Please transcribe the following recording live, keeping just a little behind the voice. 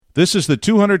This is the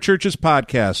 200 Churches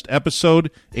Podcast, episode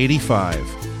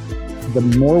 85. The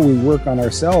more we work on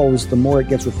ourselves, the more it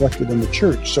gets reflected in the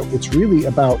church. So it's really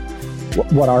about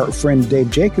what our friend Dave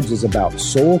Jacobs is about,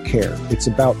 soul care. It's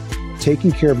about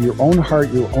taking care of your own heart,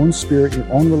 your own spirit,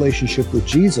 your own relationship with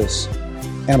Jesus.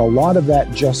 And a lot of that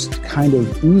just kind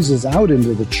of oozes out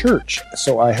into the church.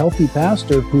 So a healthy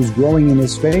pastor who's growing in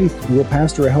his faith will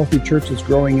pastor a healthy church that's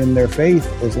growing in their faith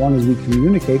as long as we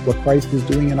communicate what Christ is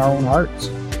doing in our own hearts.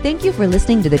 Thank you for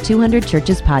listening to the 200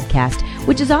 Churches Podcast,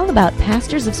 which is all about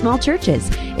pastors of small churches.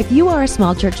 If you are a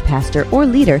small church pastor or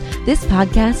leader, this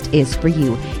podcast is for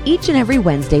you. Each and every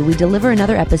Wednesday, we deliver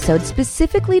another episode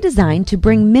specifically designed to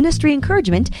bring ministry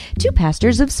encouragement to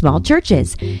pastors of small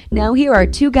churches. Now, here are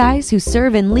two guys who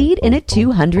serve and lead in a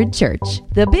 200 church.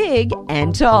 The big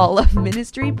and tall of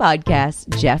ministry podcasts,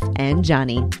 Jeff and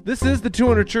Johnny. This is the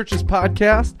 200 Churches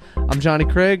Podcast. I'm Johnny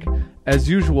Craig. As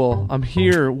usual, I'm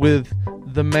here with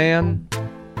the man,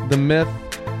 the myth,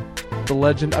 the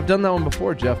legend. I've done that one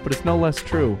before, Jeff, but it's no less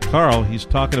true. Carl, he's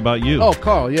talking about you. Oh,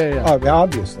 Carl, yeah. Oh,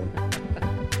 obviously.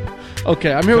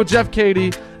 Okay, I'm here with Jeff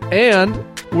Cady, and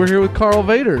we're here with Carl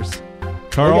Vaders.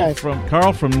 Carl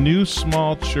from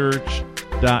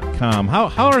newsmallchurch.com.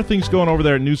 How are things going over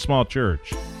there at New Small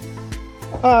Church?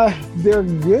 They're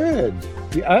good.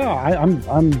 I'm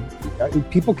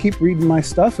people keep reading my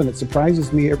stuff, and it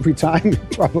surprises me every time.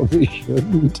 It probably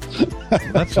shouldn't.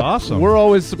 That's awesome. We're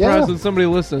always surprised when somebody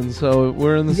listens, so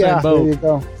we're in the same boat.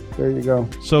 There you go.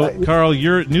 So, Carl,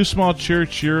 you're at New Small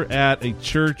Church. You're at a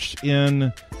church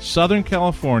in Southern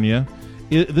California.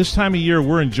 This time of year,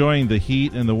 we're enjoying the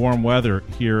heat and the warm weather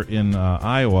here in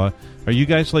Iowa. Are you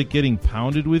guys getting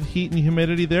pounded with heat and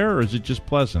humidity there, or is it just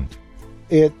pleasant?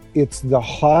 It's the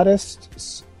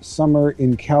hottest summer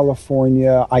in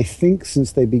California, I think,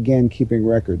 since they began keeping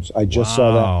records. I just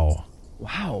saw that.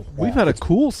 Wow. We've had a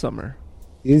cool summer.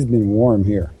 It's been warm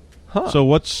here. Huh. So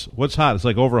what's hot? It's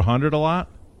over 100 a lot?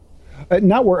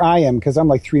 Not where I am, because I'm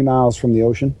 3 miles from the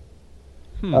ocean.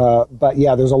 But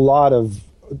yeah, there's a lot of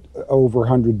over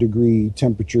 100-degree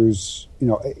temperatures.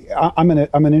 I'm in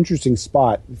an interesting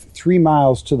spot. 3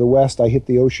 miles to the west, I hit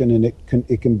the ocean, and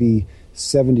it can be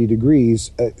 70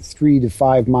 degrees. 3 to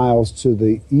 5 miles to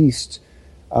the east,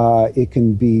 it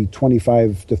can be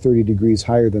 25 to 30 degrees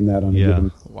higher than that on a given.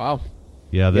 Wow.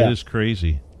 Yeah, that is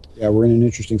crazy. Yeah, we're in an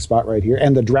interesting spot right here.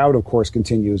 And the drought, of course,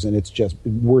 continues, and it's just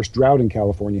worst drought in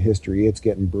California history. It's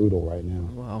getting brutal right now.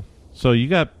 Wow. So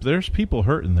there's people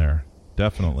hurting there,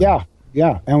 definitely.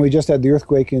 Yeah, and we just had the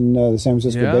earthquake in the San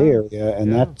Francisco Bay Area,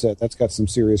 and that's got some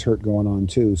serious hurt going on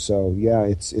too. So yeah,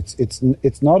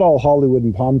 it's not all Hollywood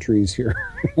and palm trees here.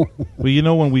 Well,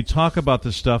 when we talk about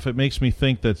this stuff, it makes me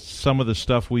think that some of the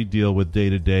stuff we deal with day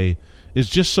to day is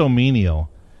just so menial.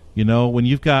 When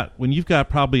you've got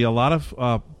probably a lot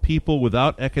of people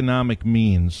without economic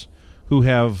means who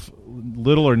have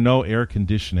little or no air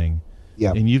conditioning,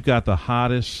 and you've got the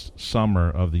hottest summer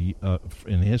of the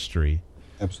in history.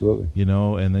 Absolutely.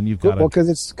 And then you've got because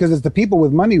it's the people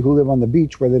with money who live on the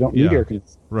beach where they don't need air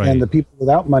conditioning, right. And the people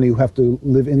without money who have to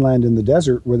live inland in the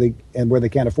desert where they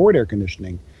can't afford air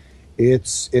conditioning.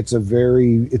 It's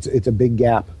a big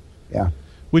gap. Yeah.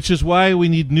 Which is why we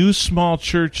need new small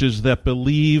churches that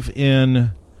believe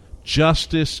in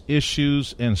justice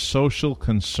issues and social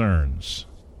concerns,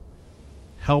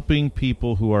 helping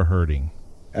people who are hurting.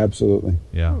 Absolutely.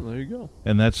 Yeah. Oh, there you go.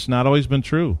 And that's not always been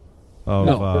true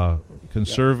of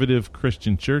conservative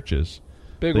Christian churches.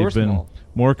 Big They've or small. been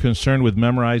more concerned with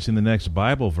memorizing the next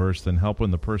Bible verse than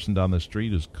helping the person down the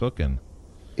street who's cooking.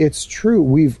 It's true.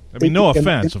 No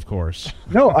offense, of course.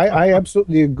 No, I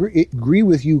absolutely agree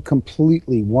with you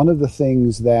completely. One of the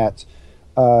things that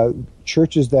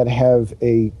churches that have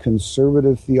a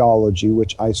conservative theology,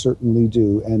 which I certainly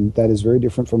do, and that is very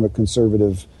different from a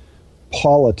conservative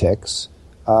politics.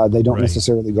 They don't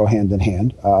necessarily go hand in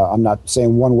hand. I'm not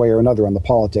saying one way or another on the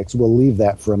politics. We'll leave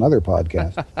that for another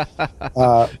podcast.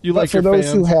 But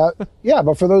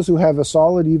for those who have a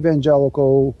solid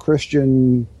evangelical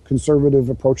Christian conservative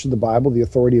approach to the Bible, the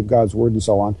authority of God's word, and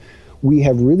so on, we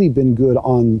have really been good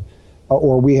on,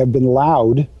 or we have been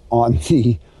loud on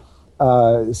the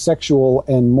sexual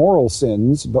and moral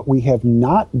sins, but we have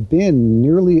not been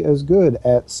nearly as good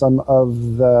at some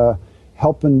of the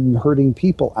helping hurting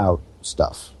people out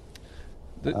stuff.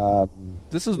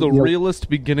 This is the realest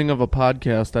beginning of a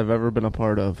podcast I've ever been a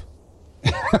part of.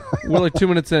 We're like 2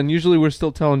 minutes in. Usually we're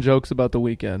still telling jokes about the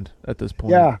weekend at this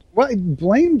point. Yeah. Well,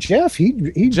 blame Jeff. He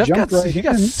Jeff jumped right he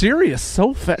got in. serious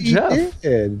so fast. Jeff.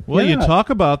 Did. Well, Yeah. you talk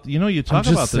about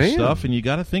this saying. stuff, and you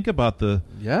got to think about the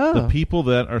people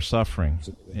that are suffering,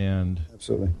 and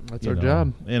Absolutely. That's you our know,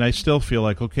 job. And I still feel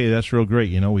like, okay, that's real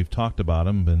great. We've talked about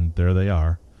them, and there they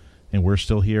are, and we're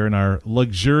still here in our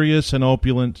luxurious and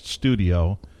opulent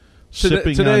studio.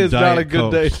 Sipping Today on is not a Diet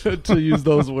good day Cokes. to use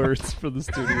those words for the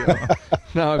studio.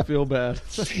 Now I feel bad.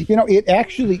 It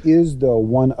actually is,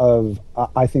 though,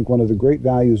 I think one of the great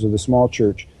values of the small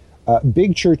church.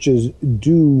 Big churches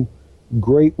do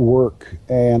great work,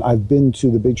 and I've been to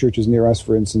the big churches near us,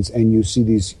 for instance, and you see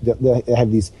they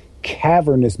have these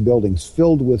cavernous buildings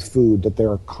filled with food that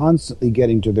they're constantly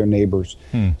getting to their neighbors.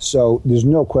 So there's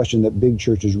no question that big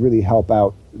churches really help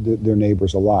out their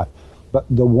neighbors a lot. But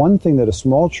the one thing that a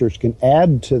small church can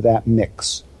add to that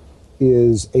mix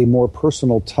is a more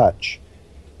personal touch.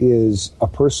 Is a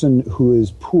person who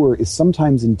is poor is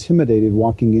sometimes intimidated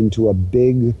walking into a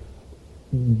big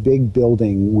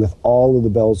building with all of the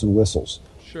bells and whistles.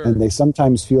 Sure. And they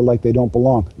sometimes feel like they don't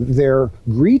belong. They're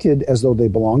greeted as though they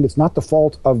belong. It's not the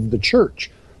fault of the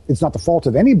church. It's not the fault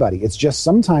of anybody. It's just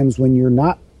sometimes when you're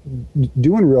not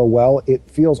doing real well, it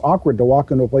feels awkward to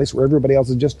walk into a place where everybody else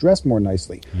is just dressed more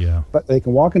nicely. Yeah. But they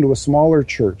can walk into a smaller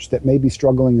church that may be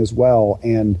struggling as well,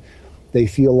 and they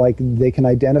feel like they can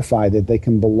identify, that they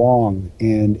can belong,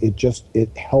 and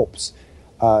it helps.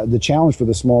 The challenge for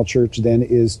the small church then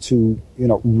is to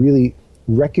really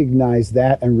recognize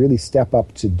that and really step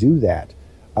up to do that.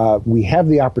 We have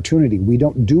the opportunity. We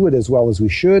don't do it as well as we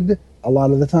should a lot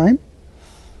of the time,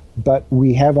 but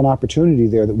we have an opportunity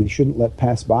there that we shouldn't let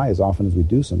pass by as often as we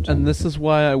do sometimes. And this is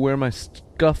why I wear my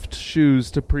scuffed shoes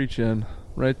to preach in.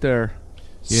 Right there.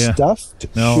 Yeah.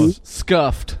 Stuffed? No. Shoes?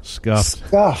 Scuffed.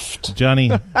 Stuffed. Johnny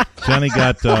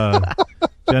got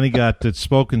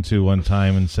spoken to one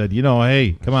time and said,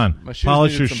 hey, come on, My shoes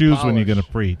polish needed your some shoes when you're polish. going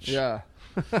to preach. Yeah.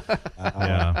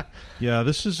 Yeah.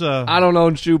 This is I don't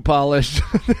own shoe polish.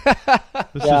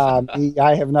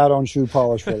 I have not owned shoe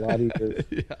polish for a lot of years.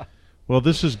 Well,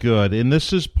 this is good, and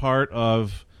this is part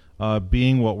of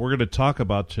being what we're going to talk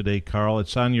about today, Carl.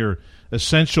 It's on your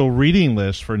essential reading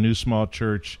list for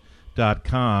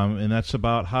newsmallchurch.com, and that's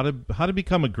about how to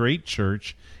become a great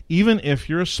church, even if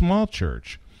you're a small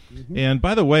church. Mm-hmm. And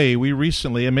by the way, we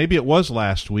recently, and maybe it was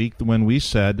last week, when we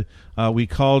said we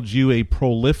called you a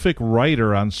prolific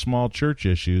writer on small church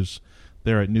issues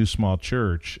there at New Small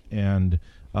Church. And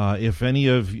if any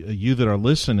of you that are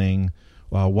listening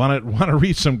want to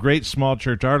read some great small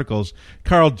church articles,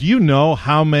 Carl, do you know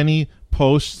how many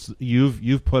posts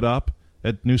you've put up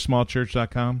at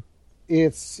newsmallchurch.com?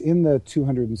 It's in the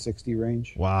 260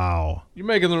 range. Wow, You're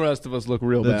making the rest of us look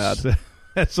real bad.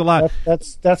 That's a lot.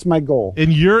 That's my goal.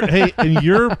 And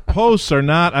your posts are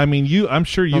not. I mean, I'm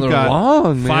sure you've got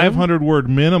long, 500 word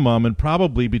minimum, and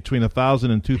probably between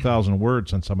 1,000 and 2,000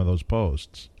 words on some of those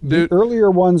posts. The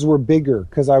earlier ones were bigger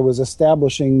because I was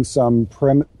establishing some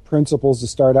principles to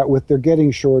start out with. They're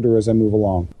getting shorter as I move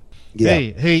along. Yeah.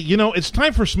 Hey, it's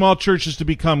time for small churches to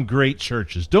become great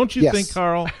churches. Don't you think,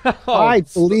 Carl? I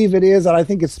believe it is, and I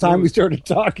think it's time we started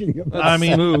talking about it. I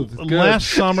mean, Smooth. Good.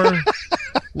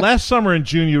 last summer in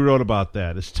June, you wrote about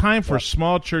that. It's time for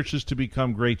small churches to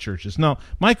become great churches. Now,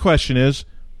 my question is,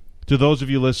 to those of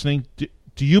you listening,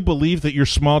 do you believe that your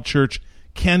small church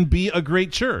can be a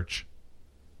great church?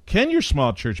 Can your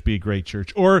small church be a great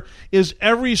church? Or is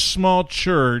every small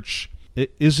church,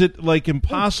 is it like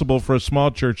impossible for a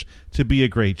small church to be a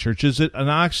great church? Is it an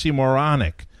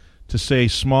oxymoronic to say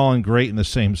small and great in the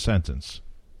same sentence?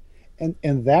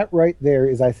 And that right there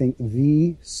is, I think,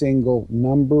 the single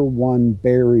number one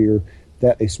barrier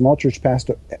that a small church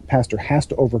pastor has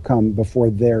to overcome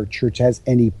before their church has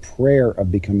any prayer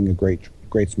of becoming a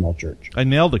great small church. I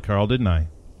nailed it, Carl, didn't I?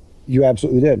 You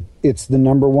absolutely did. It's the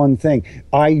number one thing.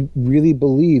 I really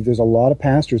believe there's a lot of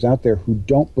pastors out there who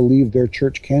don't believe their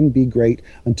church can be great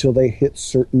until they hit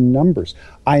certain numbers.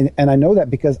 I know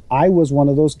that because I was one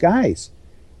of those guys.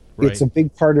 Right. It's a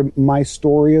big part of my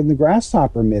story of the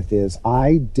grasshopper myth is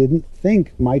I didn't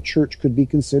think my church could be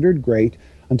considered great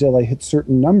until I hit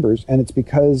certain numbers, and it's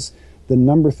because the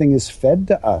number thing is fed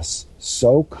to us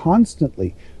so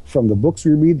constantly. From the books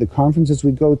we read, the conferences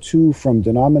we go to, from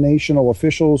denominational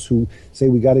officials who say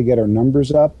we got to get our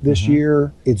numbers up this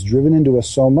year, it's driven into us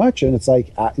so much, and it's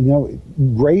like,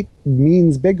 great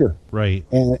means bigger. Right.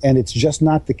 And it's just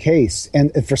not the case.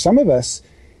 And for some of us,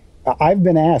 I've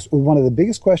been asked, one of the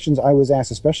biggest questions I was asked,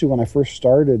 especially when I first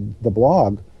started the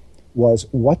blog, was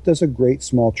what does a great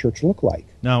small church look like?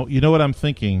 Now, you know what I'm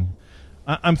thinking?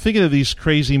 I'm thinking of these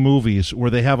crazy movies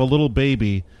where they have a little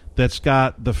baby that's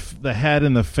got the head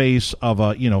and the face of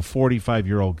a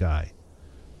 45-year-old guy,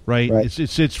 right?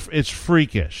 It's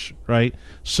freakish, right?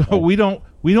 So we don't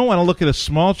want to look at a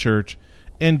small church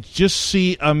and just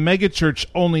see a megachurch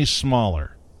only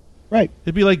smaller. Right.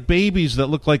 It'd be like babies that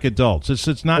look like adults.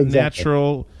 It's not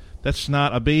natural. That's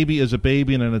not, a baby is a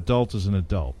baby and an adult is an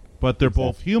adult. But they're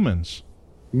both humans.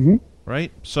 Mm-hmm.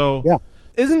 Right? So yeah.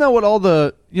 Isn't that what all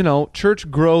the,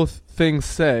 church growth things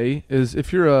say, is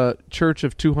if you're a church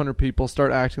of 200 people,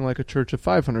 start acting like a church of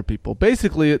 500 people.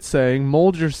 Basically, it's saying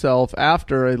mold yourself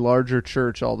after a larger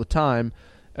church all the time.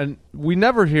 And we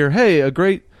never hear, hey, a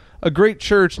great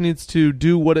church needs to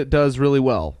do what it does really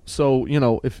well. So,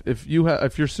 if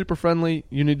you're super friendly,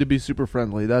 you need to be super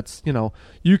friendly. That's,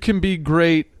 you can be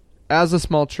great as a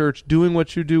small church doing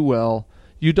what you do well.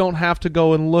 You don't have to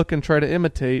go and look and try to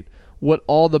imitate what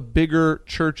all the bigger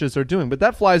churches are doing. But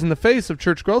that flies in the face of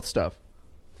church growth stuff.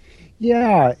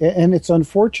 Yeah, and it's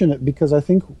unfortunate because I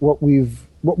think what we've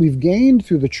gained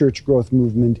through the church growth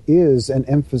movement is an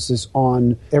emphasis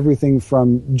on everything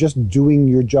from just doing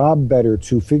your job better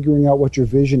to figuring out what your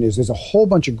vision is. There's a whole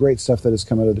bunch of great stuff that has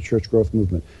come out of the church growth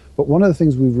movement. But one of the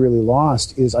things we've really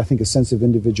lost is, I think, a sense of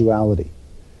individuality.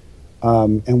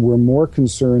 And we're more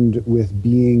concerned with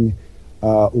being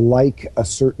like a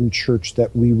certain church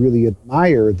that we really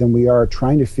admire than we are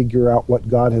trying to figure out what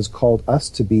God has called us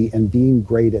to be and being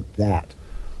great at that.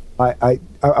 I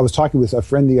was talking with a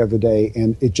friend the other day,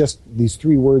 and these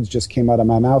three words just came out of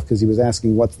my mouth because he was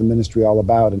asking what's the ministry all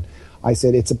about, and I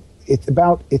said it's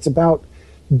about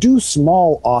do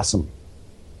small awesome.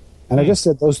 And I just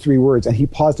said those three words, and he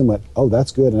paused and went, "Oh,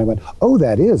 that's good." And I went, "Oh,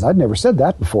 that is. I'd never said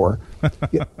that before."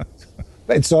 Yeah.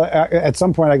 And so at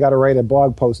some point I got to write a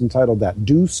blog post entitled that,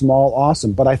 Do Small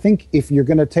Awesome. But I think if you're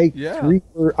going to take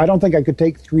I don't think I could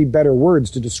take three better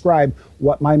words to describe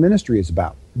what my ministry is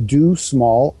about. Do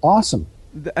small awesome.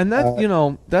 And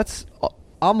that, that's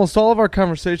almost all of our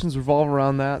conversations revolve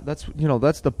around that. That's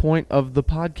the point of the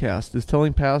podcast, is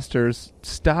telling pastors,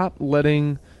 stop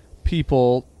letting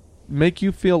people make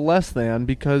you feel less than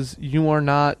because you are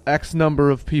not X number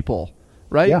of people.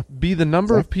 Right? Yeah. Be the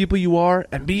number of people you are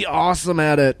and be awesome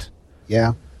at it.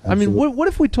 Yeah. Absolutely. I mean, what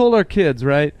if we told our kids,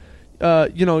 right?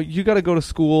 You got to go to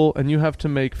school and you have to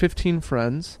make 15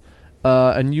 friends,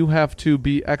 and you have to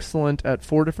be excellent at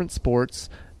 4 different sports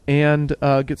and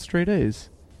get straight A's.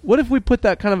 What if we put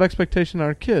that kind of expectation on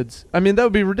our kids? I mean, that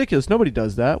would be ridiculous. Nobody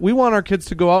does that. We want our kids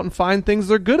to go out and find things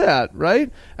they're good at,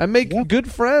 right? And make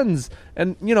good friends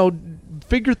and,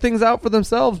 figure things out for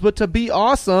themselves, but to be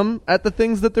awesome at the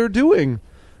things that they're doing.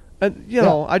 And,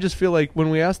 I just feel like when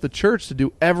we ask the church to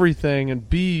do everything and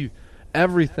be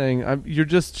everything, you're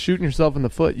just shooting yourself in the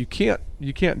foot. You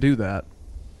can't do that.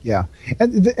 Yeah.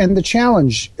 And the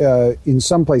challenge in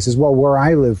some places, where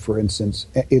I live, for instance,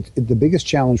 the biggest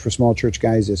challenge for small church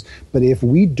guys is, but if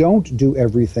we don't do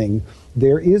everything,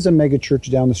 there is a mega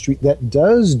church down the street that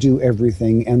does do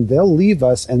everything, and they'll leave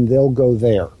us and they'll go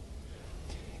there.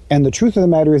 And the truth of the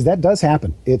matter is that does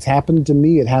happen. It's happened to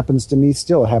me. It happens to me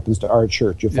still. It happens to our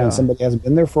church. You'll find somebody hasn't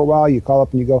been there for a while. You call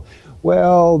up and you go,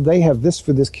 well, they have this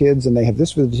for the kids, and they have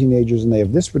this for the teenagers, and they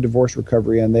have this for divorce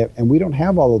recovery, and we don't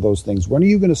have all of those things. When are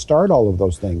you going to start all of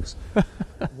those things?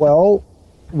 Well,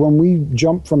 when we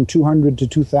jump from 200 to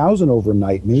 2,000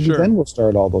 overnight, maybe then we'll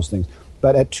start all those things.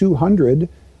 But at 200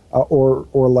 or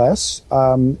less, there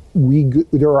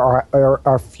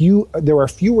are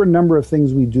fewer number of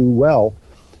things we do well.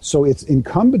 So it's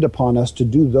incumbent upon us to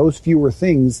do those fewer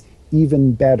things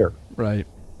even better. Right.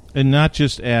 And not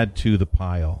just add to the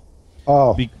pile.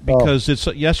 Because it's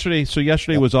yesterday. So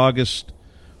yesterday was August,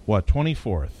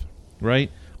 24th,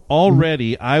 right?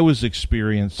 Already I was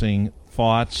experiencing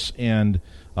thoughts and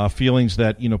feelings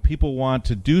that, people want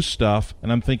to do stuff.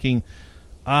 And I'm thinking,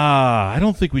 I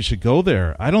don't think we should go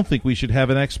there. I don't think we should have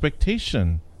an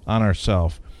expectation on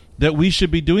ourselves that we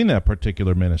should be doing that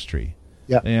particular ministry.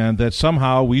 Yeah. And that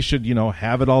somehow we should,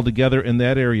 have it all together in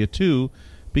that area too,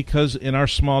 because in our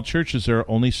small churches there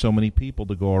are only so many people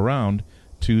to go around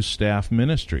to staff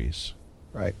ministries.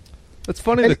 Right. It's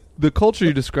funny, the culture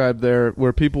you described there,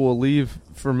 where people will leave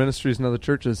for ministries in other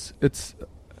churches.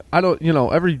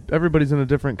 Everybody's in a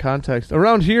different context.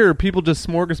 Around here, people just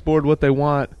smorgasbord what they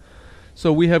want.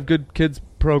 So we have good kids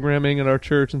programming at our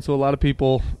church, and so a lot of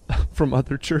people from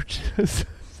other churches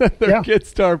send their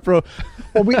kids to our pro.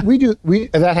 Well, we do.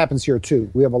 That happens here too.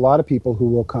 We have a lot of people who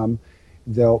will come.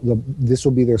 This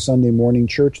will be their Sunday morning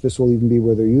church. This will even be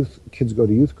where their kids go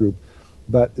to youth group.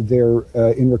 But they're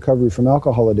in recovery from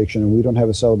alcohol addiction, and we don't have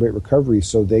a Celebrate Recovery,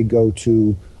 so they go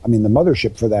to. I mean, the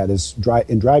mothership for that is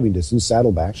in driving distance,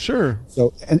 Saddleback. Sure.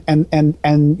 So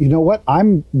and you know what?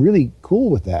 I'm really cool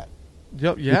with that.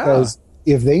 Yeah. Because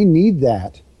if they need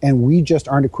that and we just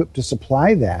aren't equipped to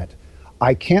supply that,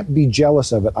 I can't be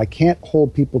jealous of it. I can't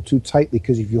hold people too tightly,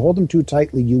 because if you hold them too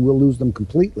tightly, you will lose them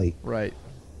completely. Right.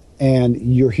 And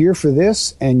you're here for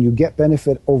this, and you get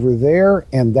benefit over there,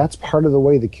 and that's part of the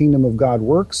way the kingdom of God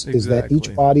works, is that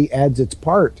each body adds its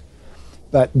part.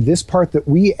 But this part that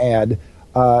we add,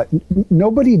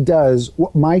 nobody does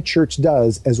what my church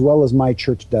does as well as my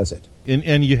church does it.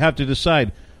 And you have to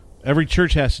decide, every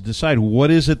church has to decide,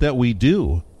 what is it that we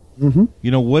do? Mm-hmm.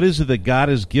 You know, what is it that God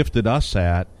has gifted us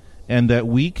at and that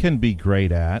we can be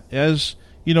great at, as,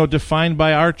 you know, defined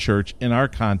by our church in our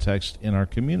context, in our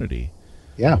community.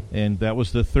 Yeah. And that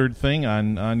was the third thing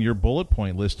on your bullet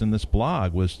point list in this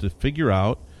blog, was to figure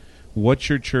out what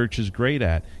your church is great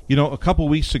at. You know, a couple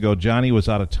weeks ago, Johnny was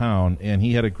out of town, and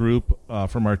he had a group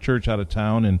from our church out of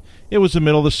town, and it was the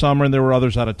middle of the summer, and there were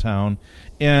others out of town.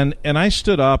 And I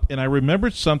stood up, and I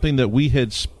remembered something that we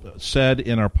had said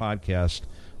in our podcast.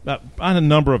 On a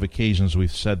number of occasions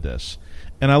we've said this.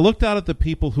 And I looked out at the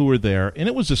people who were there, and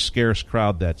it was a scarce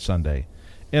crowd that Sunday.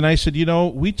 And I said, you know,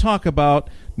 we talk about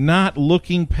not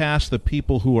looking past the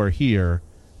people who are here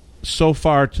so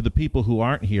far to the people who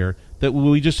aren't here that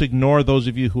we just ignore those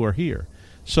of you who are here.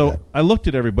 So I looked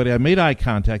at everybody, I made eye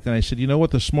contact, and I said, you know what,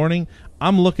 this morning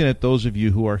I'm looking at those of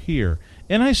you who are here.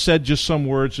 And I said just some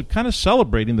words of kind of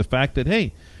celebrating the fact that,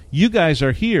 hey, you guys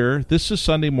are here. This is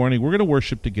Sunday morning. We're going to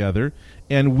worship together,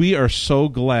 and we are so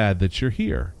glad that you're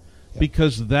here.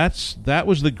 Because that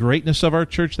was the greatness of our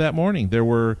church that morning. There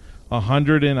were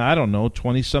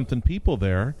 20-something people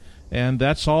there, and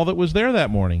that's all that was there that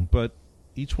morning. But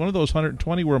each one of those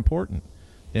 120 were important,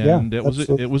 and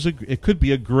it could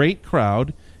be a great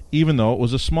crowd, even though it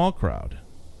was a small crowd.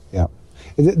 Yeah,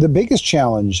 the biggest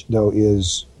challenge though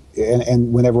is,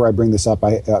 and whenever I bring this up,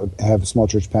 I have small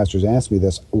church pastors ask me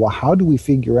this: well, how do we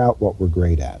figure out what we're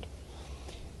great at?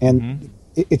 And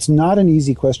it's not an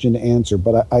easy question to answer,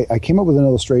 but I came up with an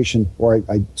illustration, or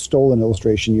I stole an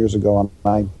illustration years ago, and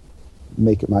I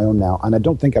make it my own now, and I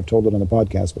don't think I've told it on the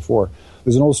podcast before.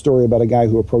 There's an old story about a guy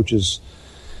who approaches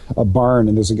a barn,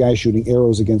 and there's a guy shooting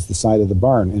arrows against the side of the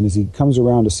barn, and as he comes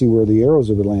around to see where the arrows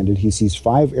have landed, he sees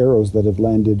 5 arrows that have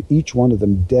landed, each one of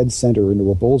them dead center into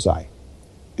a bullseye.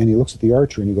 And he looks at the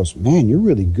archer and he goes, man, you're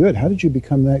really good. How did you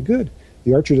become that good?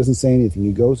 The archer doesn't say anything.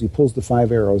 He pulls the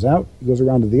 5 arrows out, he goes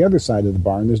around to the other side of the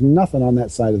barn. There's nothing on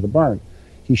that side of the barn.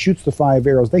 He shoots the 5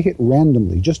 arrows. They hit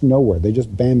randomly, just nowhere. They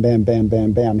just bam, bam, bam,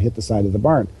 bam, bam, hit the side of the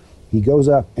barn. He goes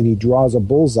up and he draws a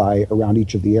bullseye around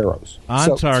each of the arrows.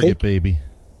 On target, baby.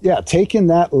 Yeah, taking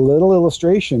that little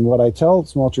illustration, what I tell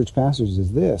small church pastors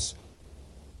is this: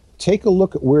 take a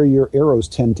look at where your arrows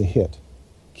tend to hit.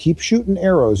 Keep shooting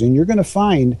arrows, and you're going to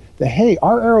find that, hey,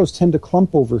 our arrows tend to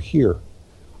clump over here.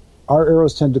 Our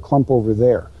arrows tend to clump over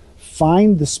there.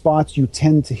 Find the spots you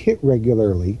tend to hit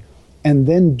regularly, and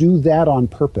then do that on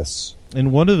purpose.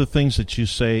 And one of the things that you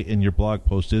say in your blog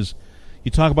post is, you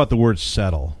talk about the word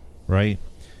settle, right?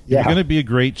 Yeah. You're going to be a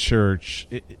great church.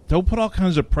 Don't put all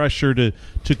kinds of pressure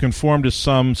to conform to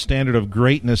some standard of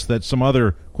greatness that some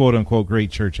other quote-unquote great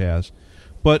church has.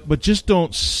 But just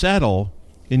don't settle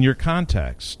in your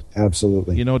context.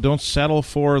 Absolutely. You know, don't settle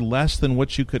for less than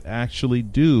what you could actually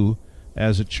do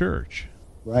as a church.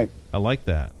 Right. I like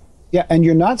that. Yeah, and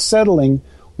you're not settling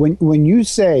when you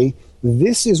say,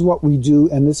 this is what we do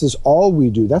and this is all we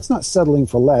do. That's not settling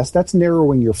for less. That's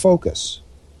narrowing your focus.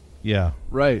 Yeah.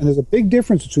 Right. And there's a big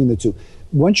difference between the two.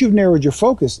 Once you've narrowed your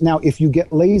focus, now if you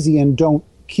get lazy and don't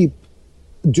keep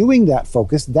doing that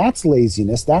focus, that's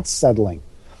laziness, that's settling.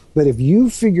 But if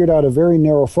you've figured out a very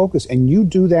narrow focus and you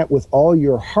do that with all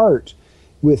your heart,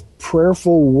 with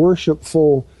prayerful,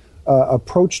 worshipful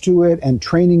approach to it, and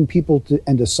training people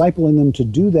and discipling them to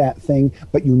do that thing,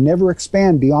 but you never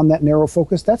expand beyond that narrow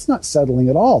focus, that's not settling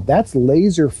at all. That's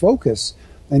laser focus.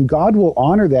 And God will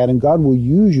honor that, and God will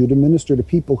use you to minister to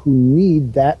people who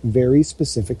need that very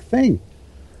specific thing.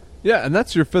 Yeah, and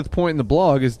that's your 5th point in the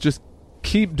blog, is just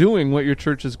keep doing what your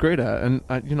church is great at. And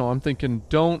I'm thinking,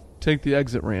 don't take the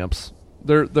exit ramps.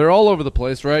 They're all over the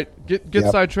place, right? Get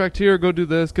sidetracked here, go do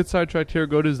this. Get sidetracked here,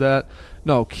 go do that.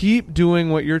 No, keep doing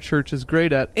what your church is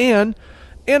great at. And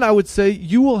I would say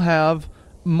you will have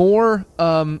more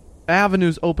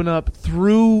avenues open up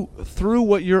through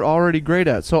what you're already great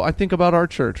at. So I think about our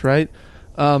church, right?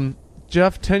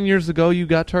 Jeff, 10 years ago, you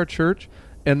got to our church,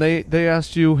 and they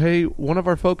asked you, hey, one of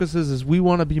our focuses is we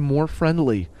want to be more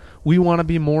friendly. We want to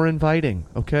be more inviting,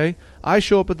 okay? I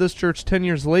show up at this church 10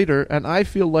 years later, and I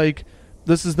feel like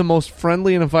this is the most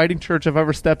friendly and inviting church I've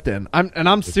ever stepped in.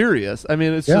 I'm serious. I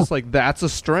mean, it's just like, that's a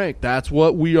strength. That's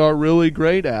what we are really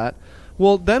great at.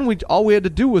 Well, then all we had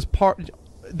to do was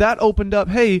that opened up,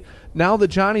 hey, now that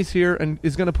Johnny's here and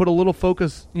is going to put a little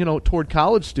focus, toward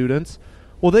college students,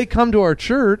 well, they come to our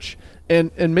church,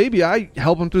 and maybe I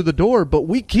help them through the door, but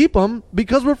we keep them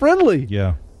because we're friendly.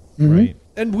 Yeah, right.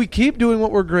 And we keep doing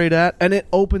what we're great at, and it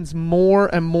opens more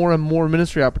and more and more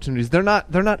ministry opportunities. They're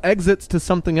not exits to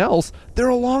something else. They're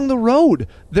along the road.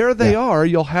 There they are.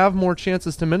 You'll have more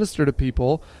chances to minister to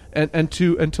people and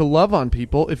to love on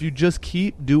people if you just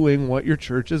keep doing what your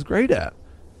church is great at.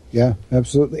 Yeah,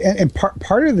 absolutely. And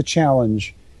part of the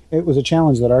challenge, it was a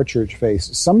challenge that our church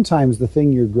faced. Sometimes the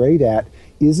thing you're great at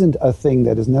isn't a thing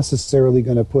that is necessarily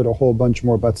going to put a whole bunch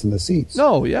more butts in the seats.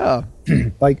 No, yeah.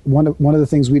 Like one of the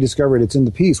things we discovered, it's in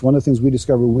the piece, one of the things we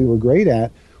discovered we were great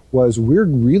at was we're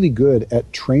really good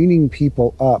at training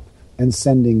people up and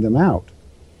sending them out.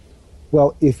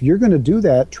 Well, if you're going to do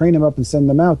that, train them up and send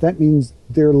them out, that means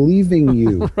they're leaving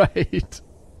you. Right.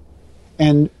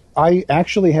 And I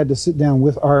actually had to sit down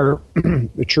with our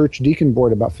the church deacon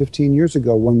board about 15 years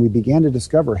ago when we began to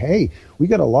discover, hey, we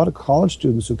got a lot of college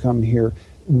students who come here.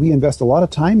 We invest a lot of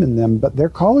time in them, but they're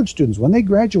college students. When they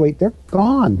graduate, they're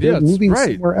gone. They're moving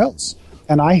somewhere else.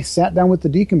 And I sat down with the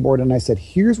deacon board and I said,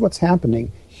 here's what's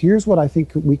happening. Here's what I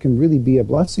think we can really be a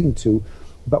blessing to.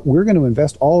 But we're going to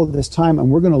invest all of this time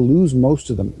and we're going to lose most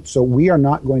of them. So we are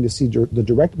not going to see the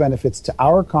direct benefits to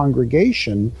our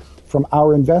congregation from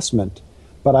our investment.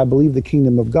 But I believe the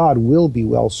kingdom of God will be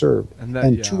well served.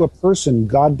 And to a person,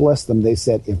 God bless them, they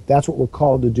said, if that's what we're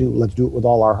called to do, let's do it with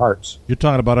all our hearts. You're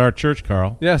talking about our church,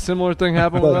 Carl. Yeah, similar thing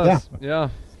happened with us.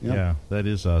 Yeah, that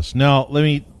is us. Now, let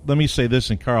me say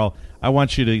this, and Carl, I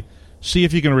want you to see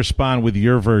if you can respond with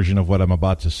your version of what I'm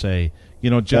about to say.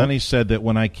 Johnny said that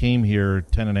when I came here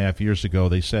 10.5 years ago,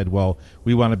 they said, well,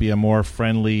 we want to be a more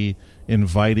friendly,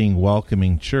 inviting,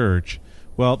 welcoming church.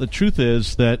 Well, the truth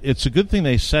is that it's a good thing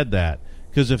they said that.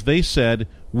 Because if they said,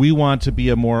 we want to be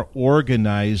a more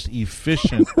organized,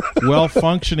 efficient,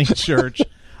 well-functioning church,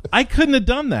 I couldn't have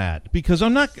done that because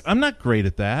I'm not great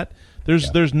at that.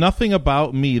 There's nothing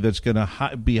about me that's going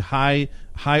to be high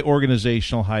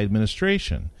organizational, high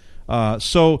administration.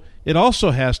 So it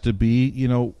also has to be,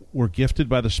 we're gifted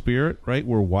by the Spirit, right?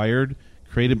 We're wired,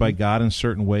 created by God in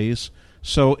certain ways.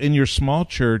 So in your small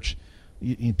church,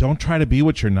 you don't try to be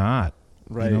what you're not.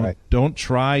 Right. Don't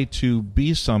try to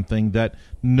be something that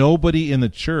nobody in the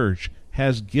church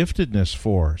has giftedness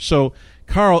for. So,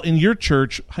 Carl, in your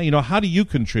church, how do you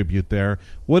contribute there?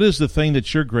 What is the thing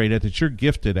that you're great at, that you're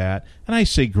gifted at? And I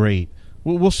say great.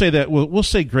 We'll say that we'll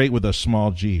say great with a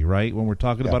small g, right? When we're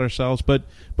talking about ourselves, but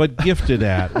gifted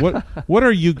at. What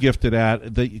are you gifted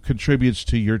at that contributes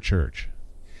to your church?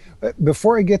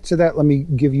 Before I get to that, let me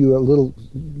give you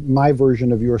my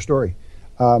version of your story.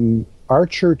 Our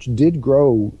church did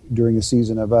grow during a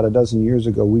season about a dozen years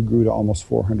ago. We grew to almost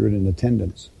 400 in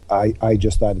attendance. I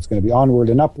just thought it's going to be onward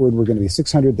and upward. We're going to be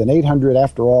 600, then 800.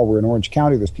 After all, we're in Orange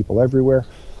County. There's people everywhere.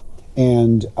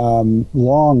 And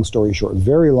long story short,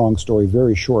 very long story,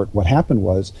 very short, what happened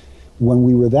was when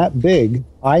we were that big,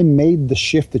 I made the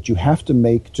shift that you have to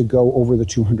make to go over the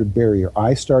 200 barrier.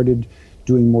 I started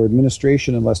doing more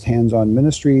administration and less hands-on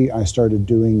ministry. I started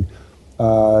doing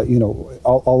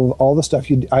all the stuff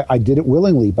I did it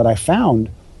willingly, but I found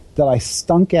that I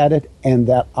stunk at it and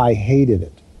that I hated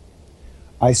it.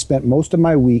 I spent most of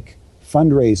my week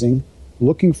fundraising,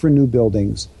 looking for new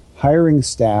buildings, hiring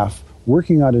staff,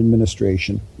 working on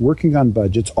administration, working on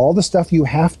budgets, all the stuff you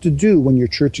have to do when your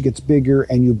church gets bigger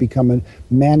and you become a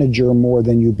manager more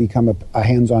than you become a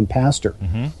hands-on pastor.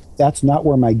 Mm-hmm. That's not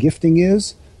where my gifting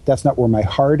is. That's not where my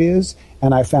heart is.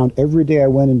 And I found every day I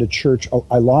went into church,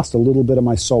 I lost a little bit of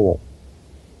my soul.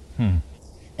 And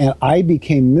I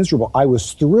became miserable. I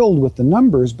was thrilled with the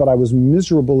numbers, but I was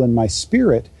miserable in my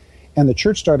spirit. And the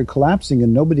church started collapsing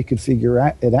and nobody could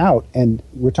figure it out. And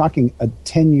we're talking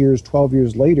 10 years, 12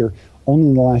 years later, only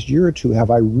in the last year or two have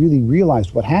I really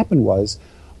realized what happened was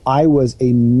I was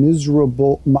a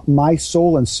miserable, my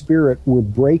soul and spirit were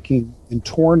breaking and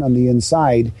torn on the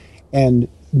inside, and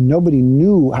nobody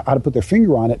knew how to put their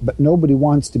finger on it, but nobody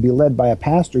wants to be led by a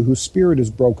pastor whose spirit is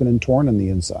broken and torn on the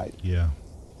inside. Yeah.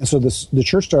 And so the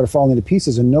church started falling to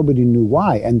pieces, and nobody knew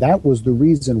why. And that was the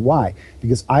reason why,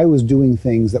 because I was doing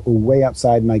things that were way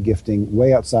outside my gifting,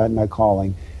 way outside my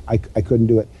calling. I couldn't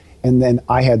do it. And then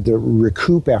I had to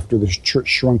recoup after the church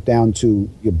shrunk down to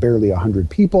barely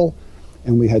 100 people,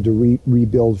 and we had to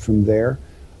rebuild from there.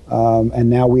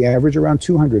 And now we average around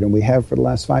 200, and we have for the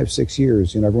last 5-6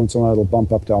 years. Every once in a while it'll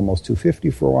bump up to almost 250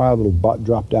 for a while. It'll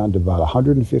drop down to about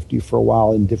 150 for a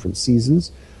while in different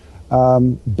seasons.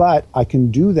 But I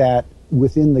can do that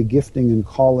within the gifting and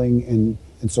calling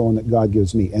and so on that God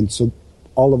gives me. And so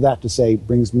all of that to say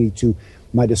brings me to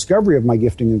My discovery of my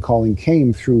gifting and calling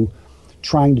came through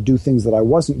trying to do things that I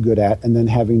wasn't good at, and then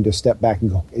having to step back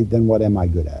and go, hey, then what am I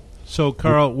good at? So,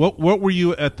 Carl, what were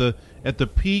you at the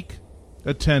peak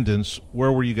attendance?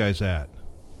 Where were you guys at?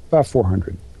 About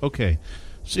 400. Okay.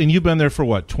 So, and you've been there for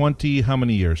what, 20, how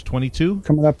many years? 22?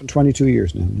 Coming up in 22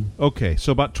 years now. Okay,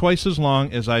 so about twice as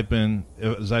long as I've been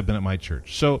at my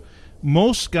church. So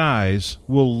most guys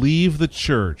will leave the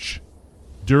church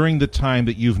during the time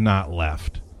that you've not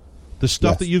left. The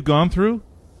stuff that you've gone through,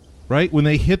 right? When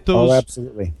they hit those,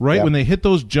 absolutely, right? Yep. When they hit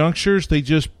those junctures, they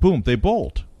just boom, they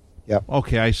bolt. Yep.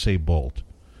 Okay, I say bolt.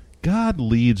 God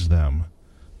leads them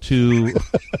to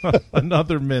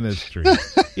another ministry,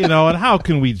 and how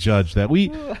can we judge that?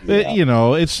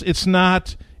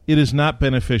 It is not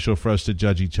beneficial for us to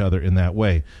judge each other in that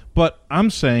way. But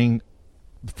I'm saying,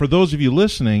 for those of you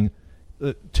listening,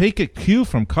 take a cue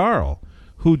from Carl,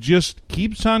 who just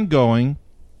keeps on going,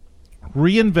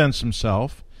 reinvents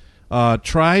himself,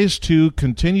 tries to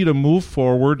continue to move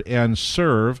forward and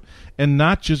serve, and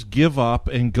not just give up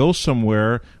and go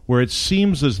somewhere where it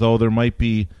seems as though there might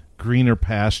be greener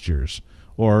pastures,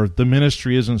 or the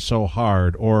ministry isn't so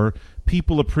hard, or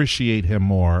people appreciate him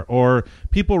more, or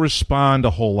people respond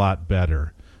a whole lot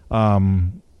better.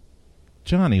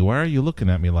 Johnny, why are you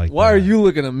looking at me like that? Why are you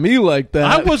looking at me like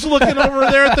that? I was looking over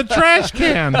there at the trash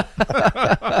can.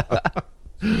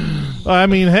 I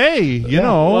mean, hey,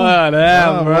 whatever,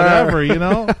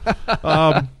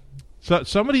 So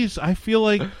I feel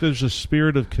like there's a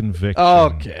spirit of conviction.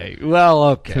 Okay.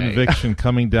 Conviction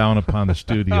coming down upon the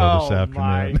studio this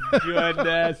afternoon. Oh, my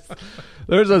goodness.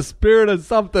 There's a spirit of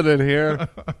something in here.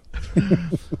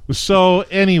 So,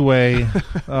 anyway,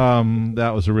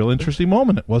 that was a real interesting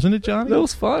moment, wasn't it, Johnny? That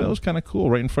was fun. That was kind of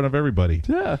cool, right in front of everybody.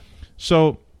 Yeah.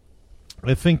 So,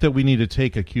 I think that we need to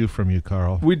take a cue from you,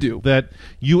 Carl. We do. That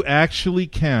you actually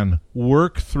can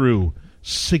work through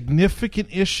significant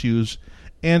issues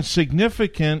and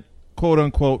significant,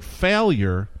 quote-unquote,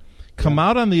 failure, come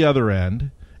out on the other end,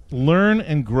 learn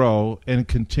and grow, and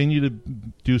continue to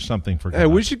do something for God. Hey,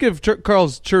 we should give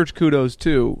Carl's church kudos,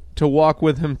 too, to walk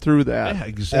with him through that. Yeah,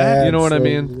 exactly. You know what I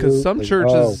mean? Because some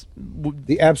churches...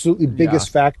 the absolutely biggest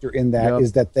factor in that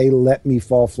is that they let me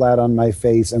fall flat on my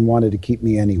face and wanted to keep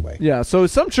me anyway. Yeah, so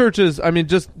some churches, I mean,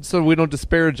 just so we don't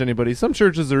disparage anybody, some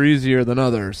churches are easier than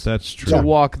others. That's true. To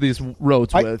walk these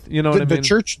roads with. You know what I mean?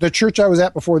 The church I was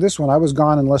at before this one, I was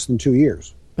gone in less than 2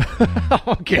 years.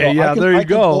 Okay, so there you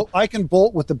go. I can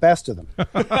bolt with the best of them.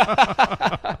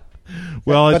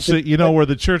 Well, it's where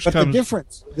the church comes.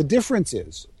 The difference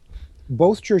is,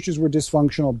 both churches were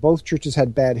dysfunctional. Both churches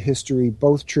had bad history.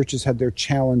 Both churches had their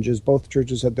challenges. Both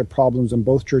churches had their problems, and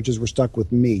both churches were stuck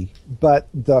with me. But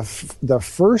the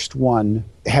first one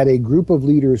had a group of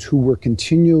leaders who were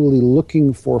continually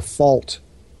looking for fault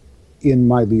in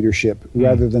my leadership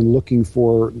rather than looking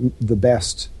for the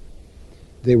best.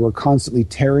 They were constantly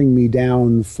tearing me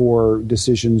down for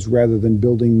decisions rather than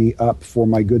building me up for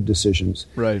my good decisions.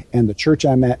 Right. And the church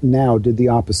I'm at now did the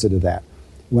opposite of that.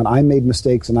 When I made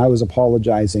mistakes and I was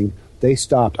apologizing, they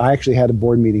stopped. I actually had a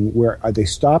board meeting where they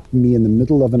stopped me in the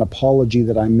middle of an apology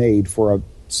that I made for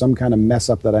some kind of mess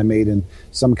up that I made and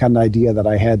some kind of idea that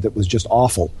I had that was just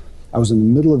awful. I was in the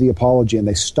middle of the apology and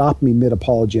they stopped me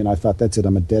mid-apology, and I thought, that's it,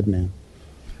 I'm a dead man.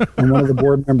 And one of the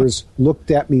board members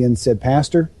looked at me and said,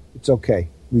 Pastor, it's okay.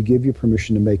 We give you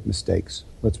permission to make mistakes.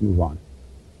 Let's move on.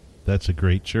 That's a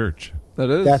great church. That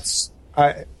is.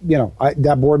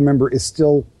 That board member is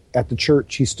still at the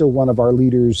church. He's still one of our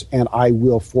leaders, and I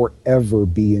will forever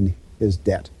be in his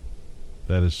debt.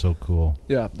 That is so cool.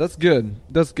 Yeah, that's good.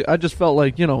 That's good. I just felt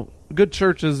like, good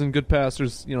churches and good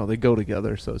pastors, they go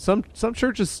together. So some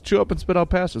churches chew up and spit out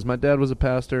pastors. My dad was a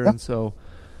pastor, and so...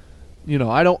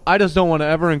 I just don't want to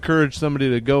ever encourage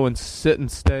somebody to go and sit and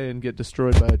stay and get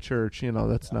destroyed by a church.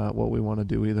 That's not what we want to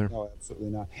do either. No, absolutely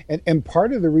not. And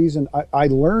part of the reason I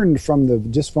learned from the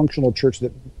dysfunctional church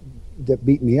that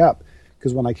beat me up,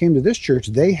 because when I came to this church,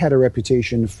 they had a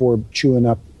reputation for chewing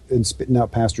up and spitting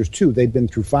out pastors too. They'd been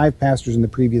through 5 pastors in the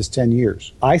previous 10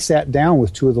 years. I sat down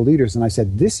with 2 of the leaders and I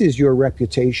said, this is your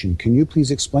reputation. Can you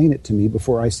please explain it to me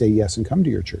before I say yes and come to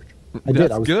your church? I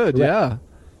did. I was good, correct. yeah.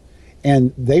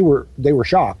 And they were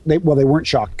shocked. They weren't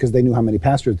shocked because they knew how many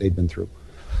pastors they'd been through.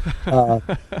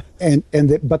 But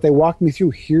they walked me through,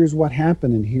 here's what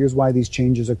happened and here's why these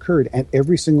changes occurred. And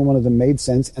every single one of them made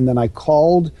sense. And then I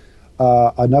called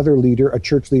another leader, a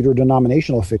church leader, a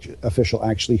denominational official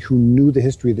actually, who knew the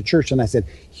history of the church. And I said,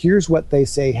 here's what they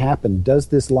say happened. Does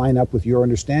this line up with your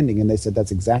understanding? And they said,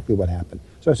 that's exactly what happened.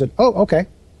 So I said, oh, okay.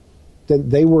 Then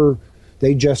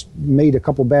they just made a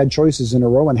couple bad choices in a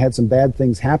row and had some bad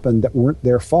things happen that weren't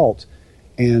their fault.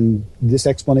 And this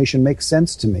explanation makes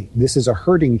sense to me. This is a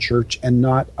hurting church and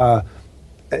not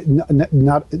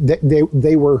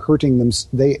they were hurting them.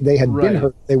 They had been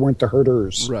hurt. They weren't the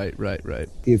hurters. Right.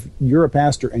 If you're a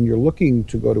pastor and you're looking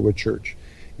to go to a church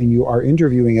and you are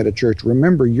interviewing at a church,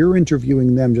 remember you're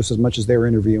interviewing them just as much as they're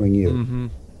interviewing you. Mm-hmm.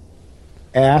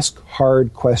 Ask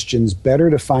hard questions. Better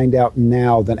to find out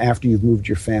now than after you've moved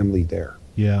your family there.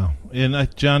 Yeah.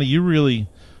 And Johnny, you really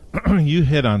you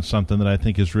hit on something that I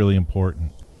think is really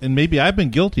important. And maybe I've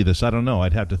been guilty of this. I don't know.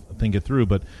 I'd have to think it through.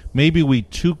 But maybe we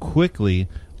too quickly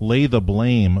lay the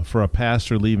blame for a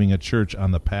pastor leaving a church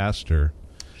on the pastor,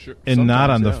 sure. And not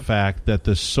on the fact that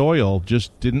the soil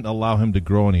just didn't allow him to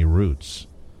grow any roots.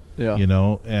 Yeah. You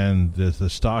know, and the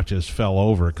stock just fell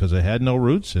over because it had no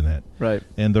roots in it. Right.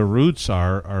 And the roots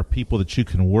are people that you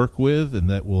can work with and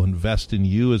that will invest in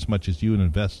you as much as you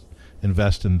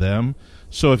invest in them.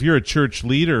 So if you're a church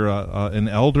leader, an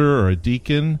elder or a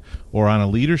deacon or on a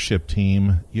leadership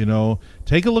team, you know,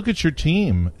 take a look at your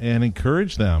team and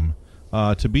encourage them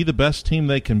to be the best team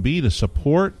they can be, to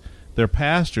support their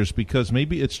pastors, because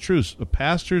maybe it's true.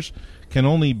 Pastors can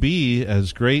only be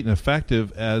as great and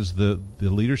effective as the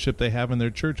leadership they have in their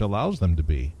church allows them to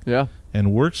be. Yeah.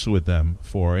 And works with them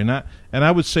for. And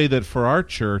I would say that for our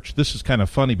church, this is kind of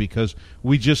funny because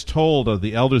we just told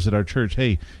the elders at our church,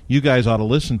 hey, you guys ought to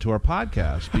listen to our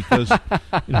podcast because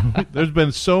you know, there's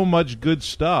been so much good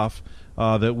stuff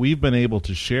that we've been able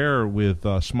to share with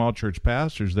small church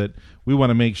pastors that we want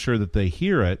to make sure that they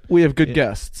hear it. We have good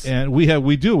guests. And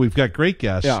we do. We've got great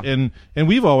guests. Yeah. And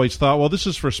we've always thought, well, this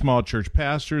is for small church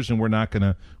pastors, and we're not going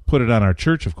to put it on our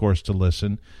church, of course, to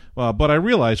listen. But I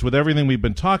realize with everything we've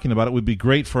been talking about, it would be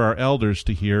great for our elders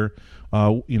to hear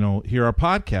our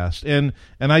podcast.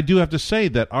 And I do have to say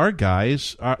that our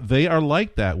guys, they are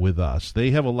like that with us.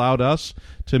 They have allowed us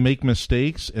to make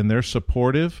mistakes, and they're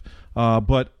supportive.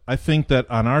 But I think that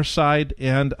on our side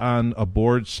and on a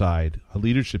board side, a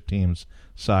leadership team's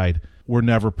side, we're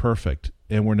never perfect,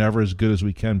 and we're never as good as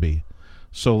we can be.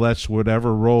 So let's,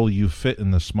 whatever role you fit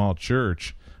in the small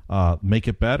church, make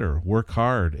it better, work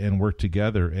hard, and work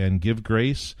together, and give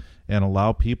grace, and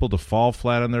allow people to fall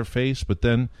flat on their face. But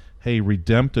then, hey,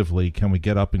 redemptively, can we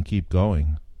get up and keep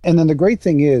going? And then the great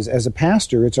thing is, as a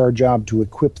pastor, it's our job to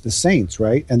equip the saints,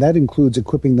 right? And that includes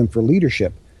equipping them for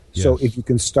leadership. Yes. So if you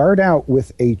can start out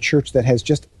with a church that has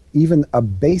just even a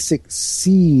basic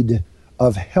seed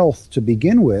of health to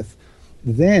begin with,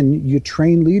 then you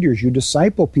train leaders, you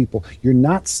disciple people. You're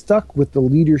not stuck with the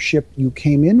leadership you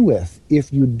came in with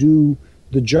if you do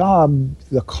the job,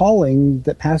 the calling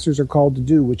that pastors are called to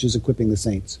do, which is equipping the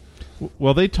saints.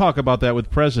 Well, they talk about that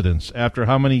with presidents after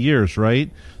how many years, right?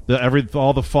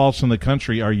 All the faults in the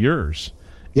country are yours.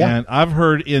 Yeah. And I've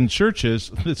heard in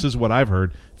churches, this is what I've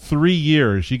heard, 3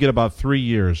 years, you get about 3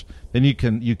 years, then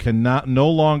you cannot no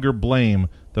longer blame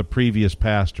the previous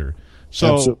pastor.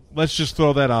 So Absolutely. Let's just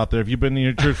throw that out there. If you've been in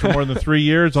your church for more than 3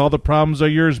 years, all the problems are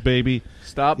yours, baby.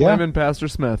 Stop blaming Pastor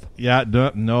Smith. Yeah,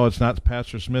 no, it's not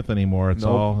Pastor Smith anymore. It's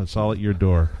all at your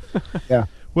door. Yeah.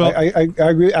 Well, I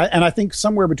agree. And I think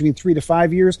somewhere between 3 to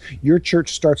 5 years, your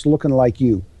church starts looking like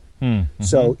you. Mm-hmm.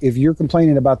 So if you're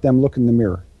complaining about them, look in the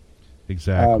mirror.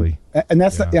 Exactly. And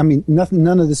that's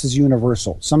none of this is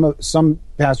universal. Some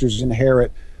pastors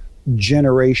inherit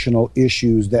generational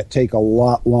issues that take a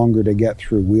lot longer to get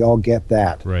through. We all get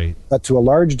that. Right. But to a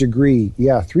large degree,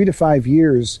 3 to 5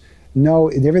 years, no,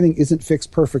 everything isn't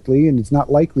fixed perfectly, and it's not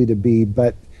likely to be,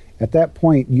 but at that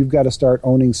point, you've got to start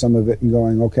owning some of it and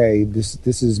going, okay, this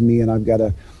is me, and I've got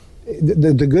to...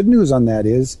 The good news on that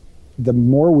is the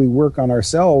more we work on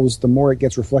ourselves, the more it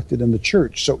gets reflected in the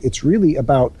church. So it's really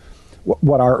about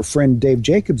what our friend Dave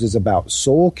Jacobs is about,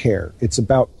 soul care. It's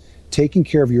about taking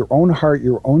care of your own heart,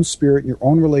 your own spirit, your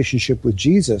own relationship with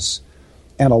Jesus.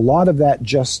 And a lot of that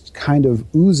just kind of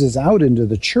oozes out into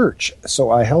the church.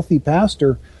 So a healthy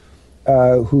pastor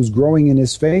who's growing in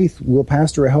his faith will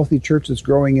pastor a healthy church that's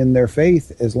growing in their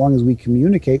faith as long as we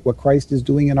communicate what Christ is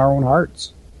doing in our own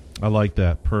hearts. I like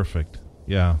that. Perfect.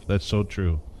 Yeah, that's so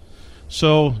true.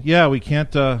 So yeah, we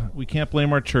can't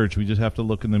blame our church. We just have to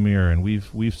look in the mirror, and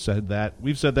we've said that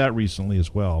recently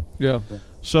as well. Yeah.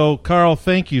 So Carl,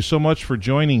 thank you so much for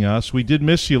joining us. We did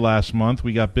miss you last month.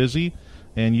 We got busy,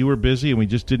 and you were busy, and we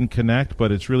just didn't connect.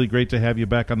 But it's really great to have you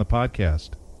back on the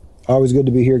podcast. Always good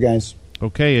to be here, guys.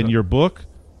 Okay, and your book,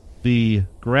 The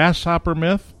Grasshopper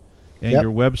Myth, and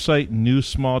your website,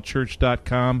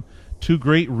 newsmallchurch.com. 2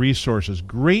 great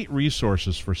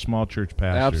resources for small church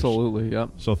pastors. Absolutely,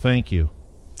 yep. So thank you.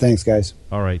 Thanks, guys.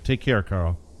 All right, take care,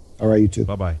 Carl. All right, you too.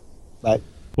 Bye-bye. Bye.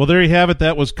 Well, there you have it.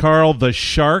 That was Carl the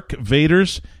Shark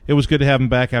Vaders. It was good to have him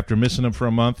back after missing him for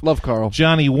a month. Love Carl.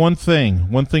 Johnny, one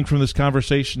thing from this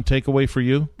conversation, takeaway for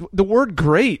you? The word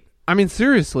great. I mean,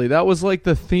 seriously, that was like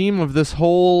the theme of this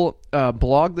whole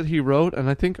blog that he wrote, and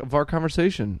I think of our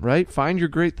conversation, right? Find your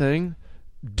great thing,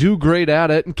 do great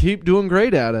at it, and keep doing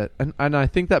great at it. And I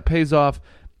think that pays off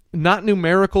not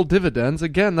numerical dividends.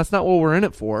 Again, that's not what we're in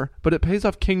it for, but it pays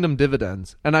off kingdom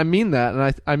dividends. And I mean that,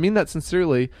 and I mean that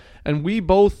sincerely. And we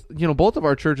both, both of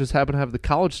our churches happen to have the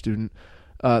college student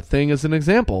thing as an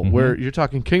example, where you're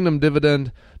talking kingdom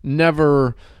dividend,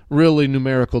 never really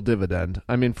numerical dividend.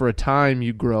 I mean, for a time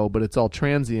you grow, but it's all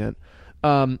transient.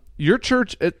 Your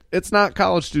church, it's not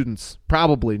college students.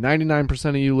 Probably 99%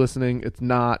 of you listening, it's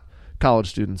not college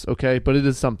students, okay? But it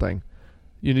is something.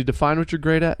 You need to find what you're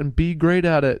great at and be great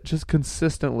at it just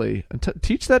consistently. And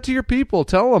teach that to your people.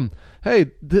 Tell them,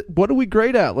 hey, what are we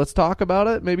great at? Let's talk about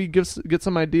it. Maybe get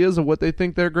some ideas of what they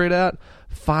think they're great at.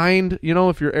 Find,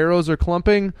 if your arrows are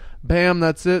clumping, bam,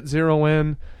 that's it, zero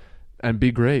in, and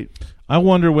be great. I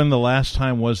wonder when the last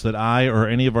time was that I or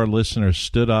any of our listeners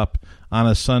stood up on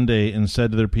a Sunday and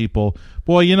said to their people,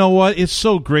 boy, you know what? It's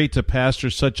so great to pastor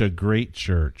such a great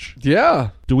church. Yeah.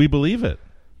 Do we believe it?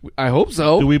 I hope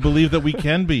so. Do we believe that we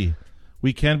can be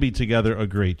together a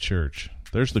great church?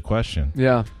 There's the question.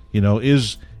 Yeah.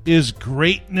 Is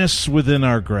greatness within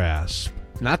our grasp?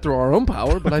 Not through our own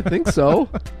power, but I think so.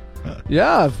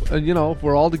 Yeah. If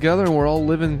we're all together and we're all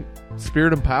living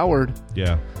spirit empowered.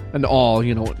 Yeah. And all,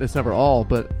 it's never all,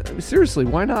 but seriously,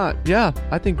 why not? Yeah,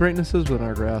 I think greatness is within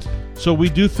our grasp. So we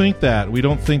do think that. We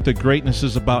don't think that greatness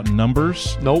is about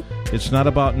numbers. Nope. It's not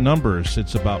about numbers.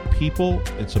 It's about people.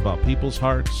 It's about people's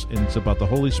hearts. And it's about the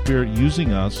Holy Spirit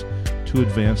using us to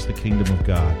advance the kingdom of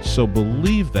God. So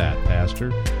believe that,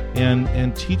 Pastor,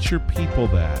 and teach your people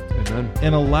that. Amen.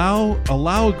 And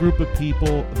allow a group of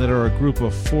people that are a group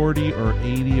of 40 or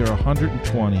 80 or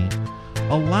 120,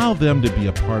 allow them to be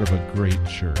a part of a great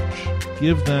church.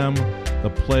 Give them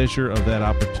the pleasure of that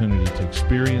opportunity to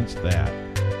experience that.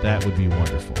 That would be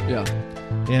wonderful. Yeah.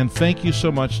 And thank you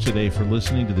so much today for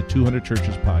listening to the 200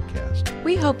 Churches podcast.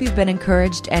 We hope you've been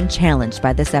encouraged and challenged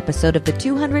by this episode of the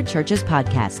 200 Churches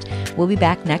podcast. We'll be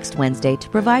back next Wednesday to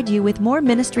provide you with more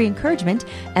ministry encouragement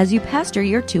as you pastor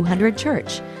your 200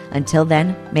 church. Until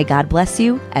then, may God bless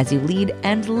you as you lead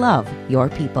and love your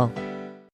people.